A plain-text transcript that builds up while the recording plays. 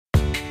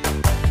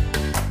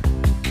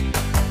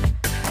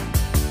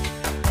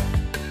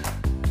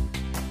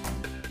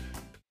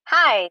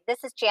Hi,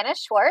 this is Janice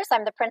Schwartz.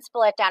 I'm the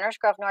principal at Downers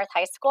Grove North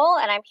High School,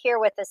 and I'm here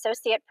with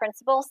Associate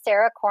Principal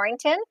Sarah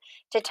Corrington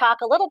to talk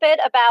a little bit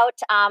about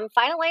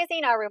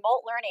finalizing our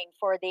remote learning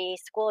for the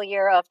school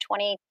year of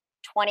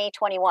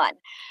 2020-21.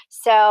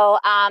 So,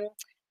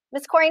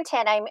 Ms.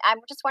 Corrington, I'm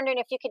just wondering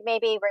if you could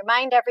maybe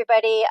remind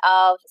everybody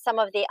of some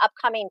of the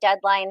upcoming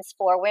deadlines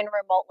for when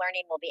remote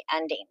learning will be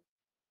ending.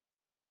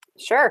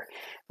 Sure.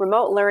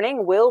 Remote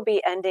learning will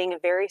be ending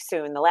very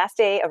soon. The last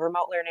day of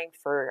remote learning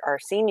for our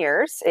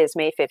seniors is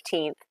May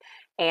 15th,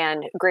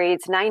 and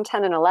grades 9,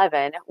 10, and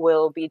 11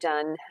 will be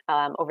done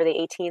over the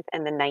 18th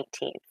and the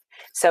 19th.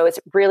 So it's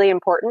really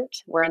important,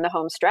 we're in the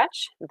home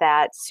stretch,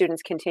 that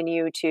students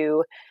continue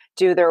to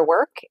do their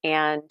work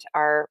and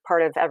are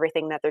part of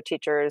everything that their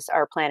teachers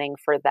are planning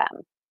for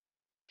them.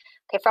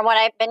 Okay, from what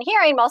I've been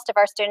hearing, most of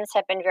our students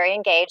have been very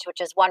engaged, which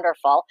is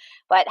wonderful.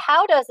 But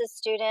how does a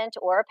student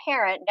or a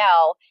parent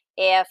know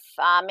if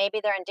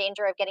maybe they're in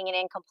danger of getting an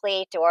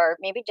incomplete or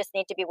maybe just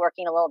need to be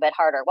working a little bit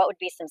harder? What would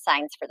be some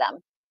signs for them?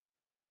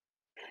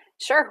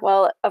 Sure.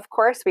 Well, of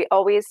course, we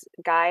always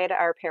guide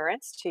our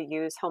parents to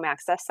use Home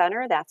Access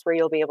Center. That's where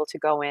you'll be able to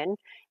go in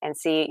and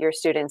see your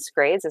students'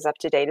 grades as up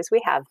to date as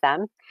we have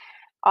them.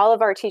 All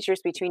of our teachers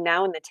between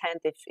now and the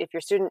 10th, if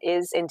your student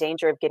is in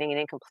danger of getting an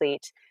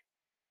incomplete,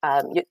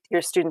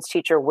 your student's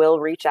teacher will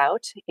reach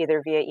out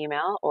either via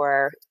email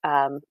or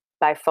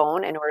by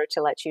phone in order to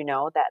let you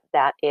know that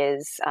that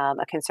is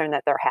a concern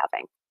that they're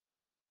having.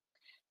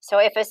 So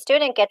if a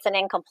student gets an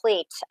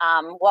incomplete,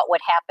 what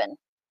would happen?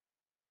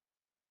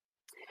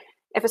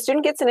 If a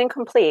student gets an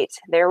incomplete,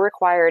 they're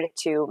required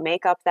to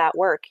make up that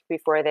work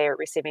before they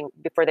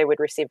would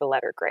receive a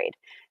letter grade.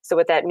 So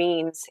what that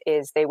means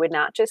is they would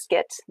not just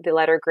get the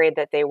letter grade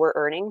that they were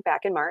earning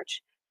back in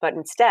March, but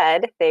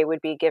instead they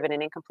would be given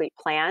an incomplete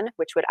plan,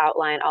 which would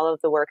outline all of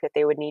the work that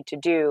they would need to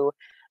do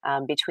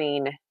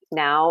between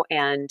now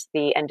and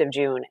the end of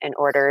June in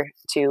order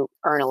to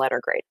earn a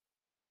letter grade.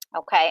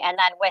 Okay, and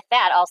then with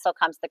that also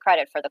comes the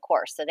credit for the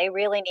course. So they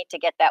really need to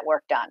get that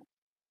work done.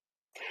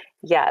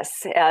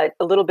 Yes, a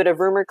little bit of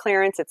rumor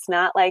clearance. It's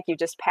not like you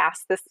just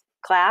pass this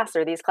class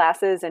or these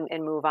classes and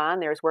move on.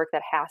 There's work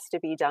that has to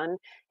be done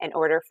in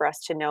order for us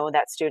to know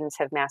that students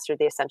have mastered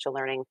the essential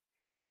learning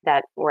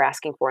that we're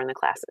asking for in the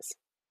classes.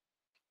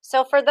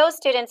 So for those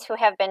students who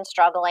have been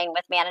struggling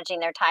with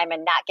managing their time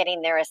and not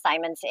getting their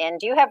assignments in,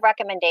 do you have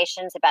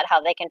recommendations about how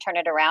they can turn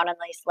it around in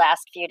these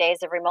last few days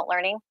of remote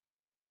learning?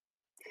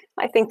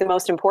 I think the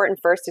most important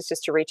first is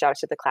just to reach out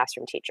to the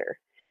classroom teacher.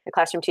 The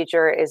classroom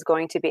teacher is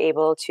going to be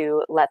able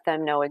to let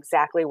them know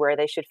exactly where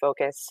they should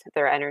focus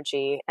their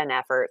energy and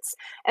efforts,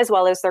 as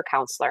well as their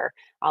counselor.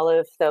 All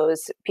of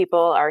those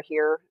people are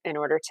here in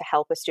order to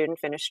help a student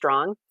finish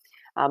strong.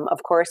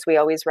 Of course, we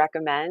always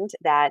recommend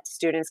that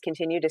students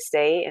continue to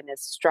stay in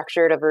as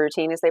structured of a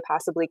routine as they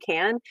possibly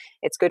can.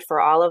 It's good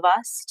for all of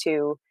us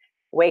to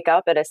wake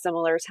up at a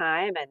similar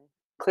time and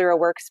clear a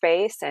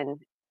workspace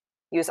and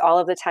use all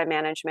of the time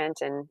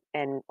management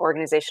and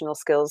organizational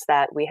skills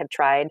that we have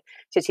tried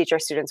to teach our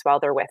students while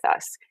they're with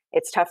us.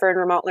 It's tougher in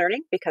remote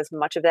learning because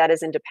much of that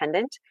is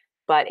independent,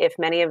 but if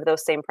many of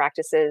those same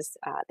practices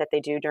that they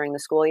do during the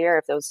school year,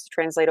 if those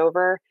translate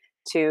over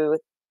to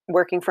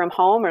working from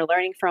home or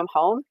learning from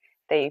home,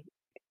 they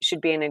should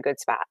be in a good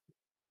spot.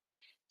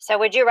 So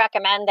would you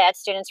recommend that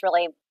students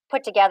really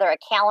put together a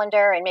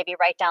calendar and maybe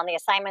write down the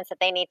assignments that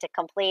they need to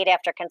complete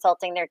after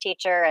consulting their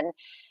teacher and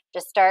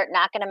just start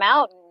knocking them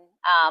out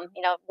and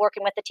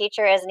working with the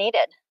teacher as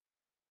needed?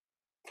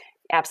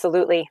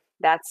 Absolutely.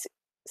 That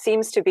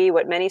seems to be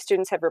what many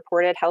students have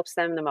reported helps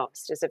them the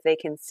most is if they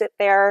can sit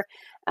there,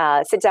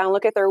 sit down,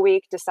 look at their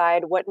week,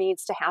 decide what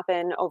needs to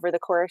happen over the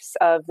course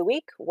of the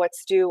week,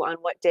 what's due on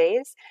what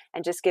days,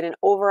 and just get an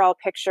overall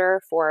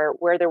picture for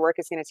where their work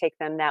is going to take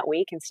them that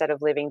week instead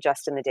of living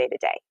just in the day to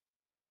day.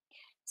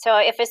 So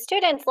if a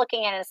student's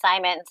looking at an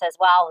assignment and says,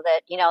 well,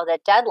 the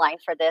deadline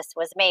for this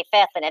was May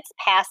 5th and it's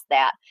past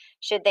that,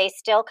 should they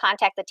still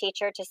contact the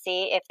teacher to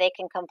see if they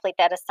can complete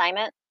that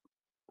assignment?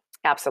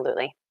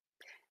 Absolutely.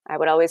 I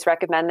would always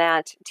recommend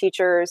that.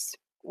 Teachers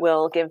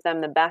will give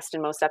them the best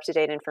and most up to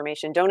date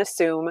information. Don't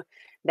assume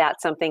that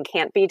something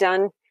can't be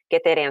done.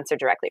 Get that answer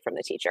directly from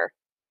the teacher.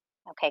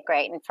 Okay,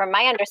 great. And from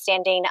my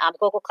understanding,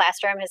 Google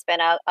Classroom has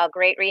been a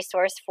great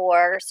resource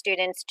for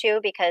students too,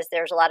 because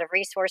there's a lot of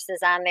resources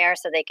on there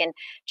so they can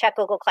check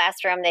Google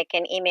Classroom, they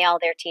can email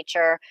their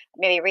teacher,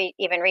 maybe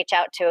even reach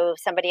out to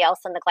somebody else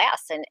in the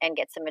class and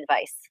get some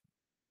advice.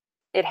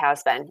 It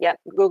has been. Yep.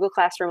 Google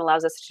Classroom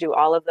allows us to do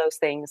all of those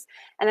things.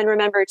 And then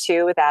remember,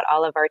 too, that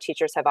all of our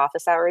teachers have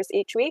office hours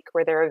each week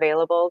where they're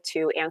available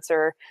to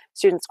answer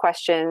students'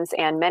 questions,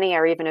 and many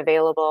are even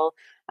available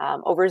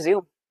over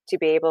Zoom to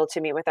be able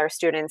to meet with our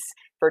students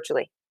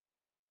virtually.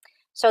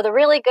 So the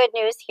really good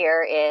news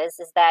here is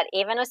that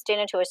even a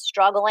student who is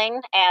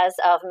struggling as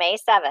of May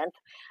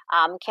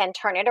 7th can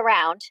turn it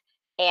around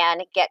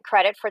and get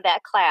credit for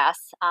that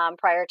class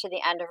prior to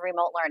the end of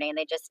remote learning.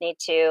 They just need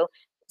to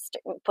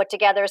put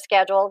together a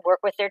schedule, work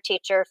with their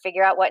teacher,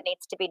 figure out what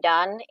needs to be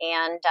done,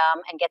 and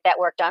get that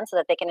work done so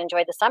that they can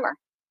enjoy the summer.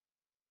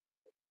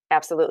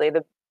 Absolutely.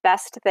 The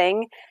best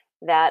thing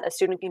that a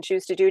student can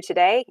choose to do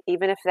today,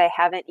 even if they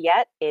haven't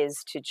yet,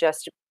 is to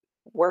just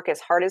work as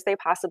hard as they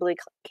possibly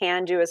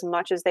can, do as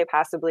much as they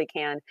possibly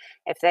can.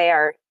 If they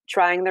are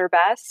trying their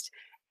best,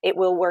 it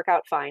will work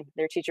out fine.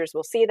 Their teachers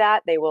will see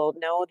that. They will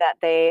know that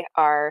they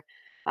are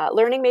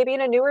learning maybe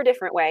in a new or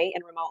different way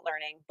in remote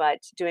learning, but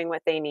doing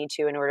what they need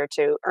to in order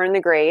to earn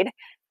the grade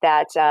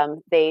that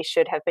they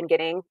should have been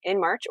getting in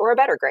March, or a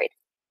better grade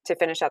to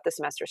finish out the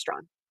semester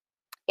strong.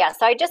 Yeah,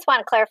 so I just want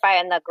to clarify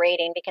on the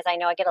grading because I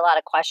know I get a lot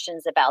of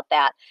questions about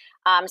that.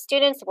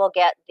 Students will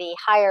get the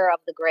higher of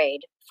the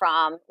grade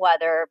from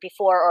whether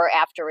before or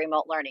after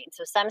remote learning.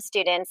 So some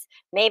students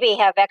maybe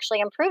have actually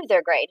improved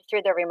their grade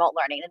through their remote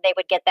learning and they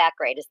would get that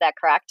grade. Is that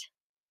correct?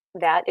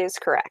 That is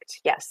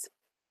correct. Yes.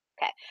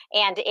 Okay.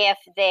 And if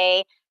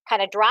they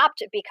kind of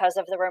dropped because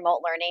of the remote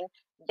learning,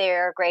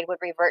 their grade would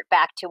revert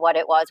back to what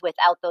it was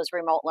without those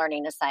remote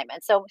learning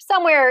assignments. So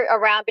somewhere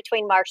around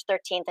between March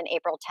 13th and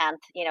April 10th,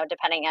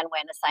 depending on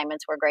when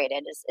assignments were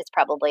graded, is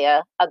probably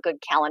a good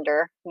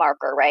calendar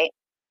marker, right?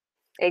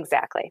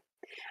 Exactly.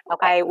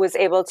 Okay. I was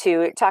able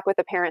to talk with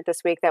a parent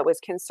this week that was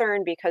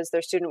concerned because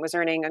their student was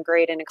earning a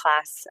grade in a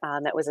class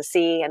that was a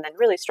C, and then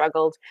really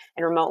struggled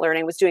in remote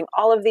learning, was doing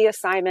all of the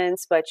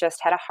assignments, but just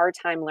had a hard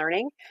time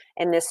learning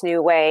in this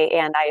new way.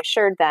 And I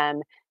assured them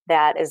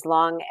that as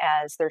long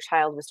as their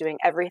child was doing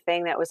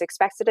everything that was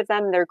expected of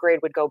them, their grade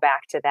would go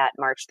back to that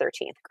March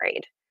 13th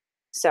grade.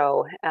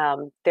 So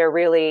there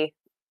really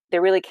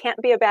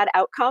can't be a bad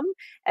outcome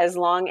as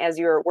long as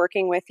you're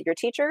working with your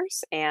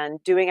teachers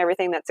and doing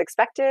everything that's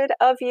expected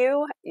of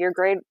you. Your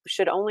grade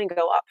should only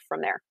go up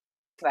from there.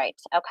 Right.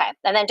 Okay.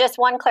 And then just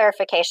one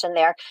clarification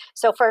there.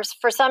 So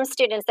for some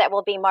students that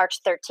will be March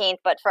 13th,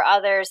 but for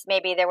others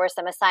maybe there were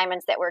some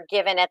assignments that were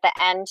given at the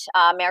end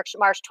March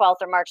 12th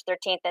or March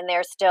 13th, and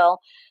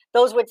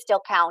those would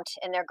still count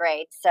in their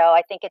grades. So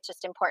I think it's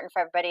just important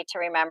for everybody to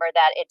remember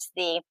that it's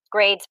the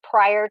grades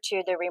prior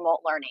to the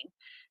remote learning.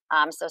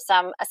 So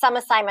some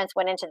assignments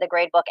went into the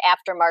grade book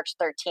after March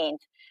 13th,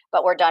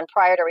 but were done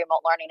prior to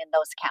remote learning, and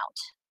those count.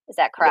 Is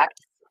that Yes,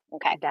 correct?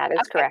 Okay. that is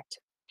Okay. correct.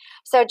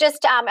 So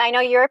just, I know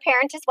you're a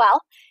parent as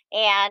well,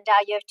 and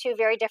you have two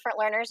very different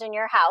learners in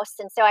your house.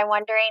 And so I'm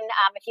wondering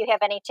if you have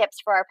any tips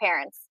for our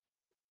parents.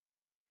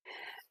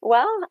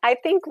 Well, I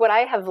think what I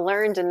have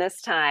learned in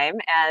this time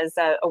as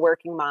a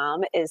working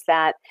mom is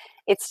that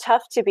it's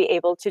tough to be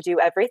able to do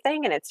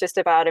everything, and it's just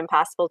about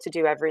impossible to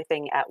do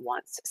everything at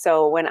once.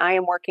 So when I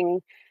am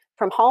working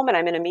from home and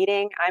I'm in a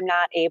meeting, I'm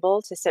not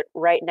able to sit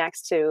right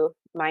next to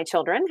my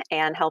children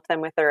and help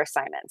them with their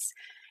assignments.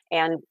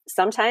 And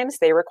sometimes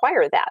they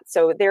require that.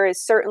 So there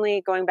is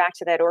certainly, going back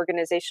to that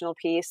organizational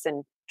piece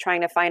and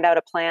trying to find out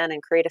a plan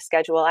and create a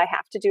schedule, I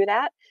have to do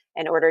that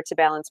in order to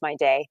balance my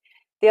day.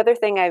 The other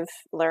thing I've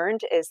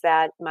learned is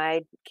that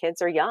my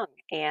kids are young,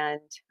 and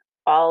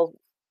all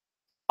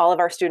all of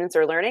our students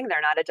are learning.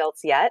 They're not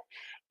adults yet.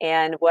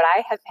 And what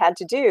I have had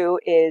to do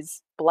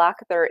is block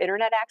their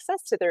internet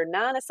access to their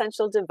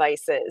non-essential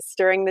devices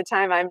during the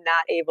time I'm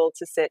not able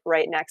to sit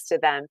right next to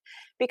them,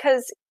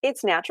 because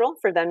it's natural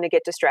for them to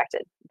get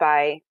distracted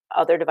by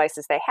other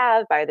devices they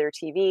have, by their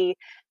TV.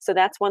 So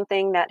that's one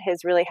thing that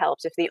has really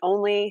helped. If the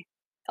only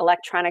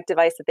electronic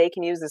device that they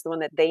can use is the one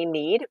that they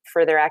need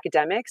for their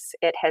academics,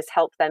 it has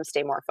helped them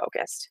stay more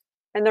focused.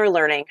 And they're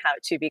learning how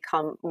to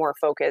become more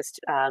focused,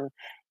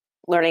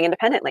 learning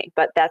independently.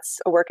 But that's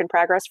a work in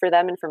progress for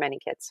them and for many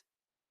kids.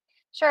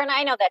 Sure, and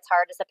I know that's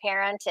hard as a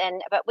parent,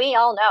 and but we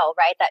all know,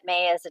 right, that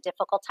May is a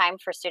difficult time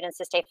for students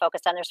to stay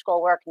focused on their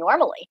schoolwork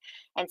normally,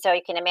 and so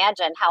you can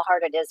imagine how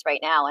hard it is right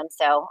now. And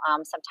so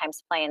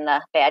sometimes playing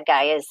the bad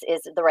guy is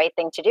the right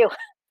thing to do.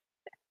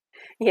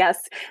 Yes,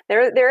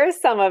 there is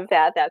some of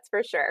that, that's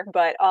for sure,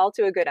 but all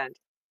to a good end.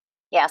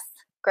 Yes,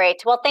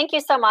 great. Well, thank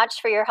you so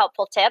much for your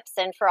helpful tips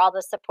and for all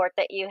the support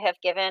that you have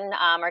given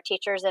our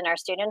teachers and our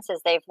students as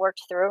they've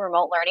worked through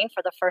remote learning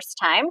for the first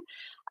time.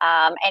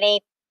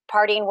 Any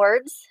parting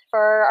words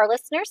for our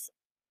listeners?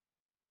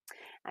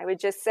 I would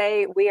just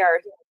say we are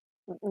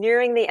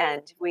nearing the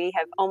end. We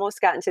have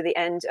almost gotten to the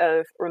end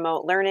of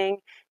remote learning.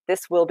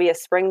 This will be a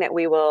spring that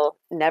we will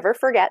never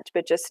forget,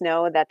 but just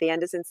know that the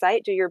end is in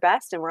sight. Do your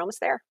best, and we're almost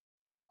there.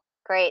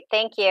 Great,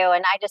 thank you.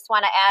 And I just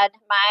want to add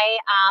my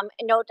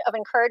note of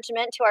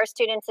encouragement to our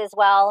students as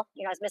well.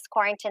 As Miss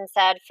Corrington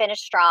said,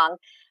 finish strong,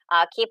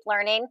 keep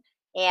learning,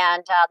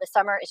 and the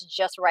summer is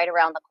just right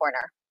around the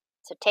corner.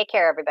 So take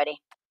care, everybody.